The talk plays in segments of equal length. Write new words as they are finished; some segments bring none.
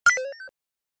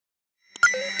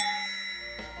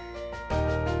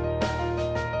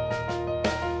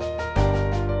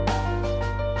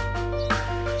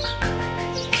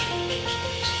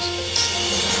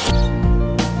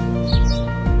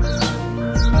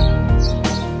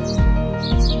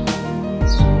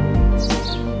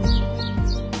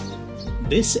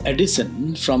This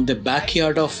Edison from the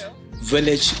backyard of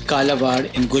village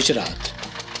Kalawad in Gujarat,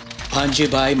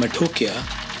 Bhanjibhai Mathukia,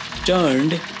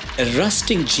 turned a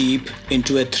rusting jeep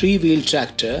into a 3-wheel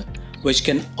tractor which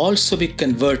can also be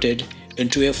converted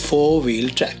into a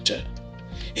 4-wheel tractor.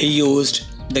 He used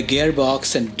the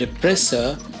gearbox and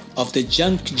depressor of the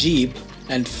junk jeep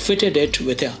and fitted it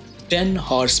with a 10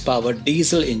 horsepower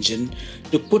diesel engine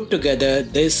to put together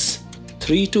this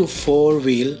 3 to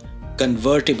 4-wheel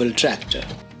convertible tractor.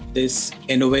 This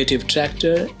innovative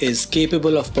tractor is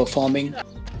capable of performing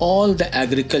all the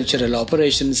agricultural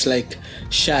operations like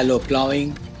shallow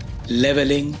plowing,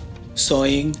 leveling,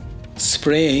 sowing,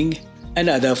 spraying, and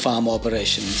other farm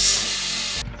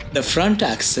operations. The front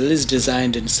axle is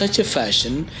designed in such a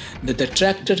fashion that the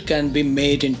tractor can be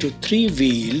made into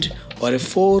 3-wheeled or a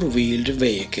 4-wheeled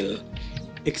vehicle.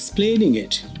 Explaining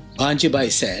it,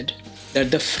 Bhanjibhai said that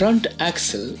the front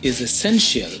axle is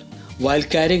essential while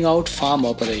carrying out farm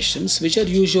operations which are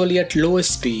usually at low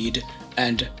speed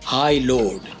and high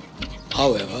load.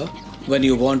 However, when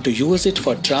you want to use it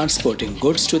for transporting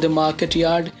goods to the market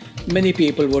yard, many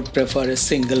people would prefer a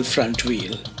single front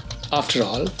wheel. After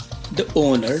all, the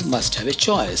owner must have a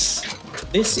choice.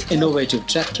 This innovative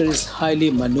tractor is highly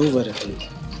maneuverable.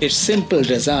 Its simple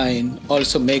design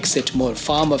also makes it more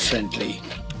farmer-friendly.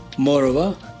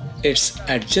 Moreover, its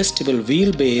adjustable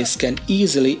wheelbase can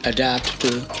easily adapt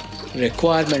to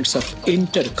requirements of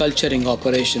interculturing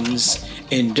operations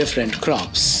in different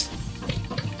crops.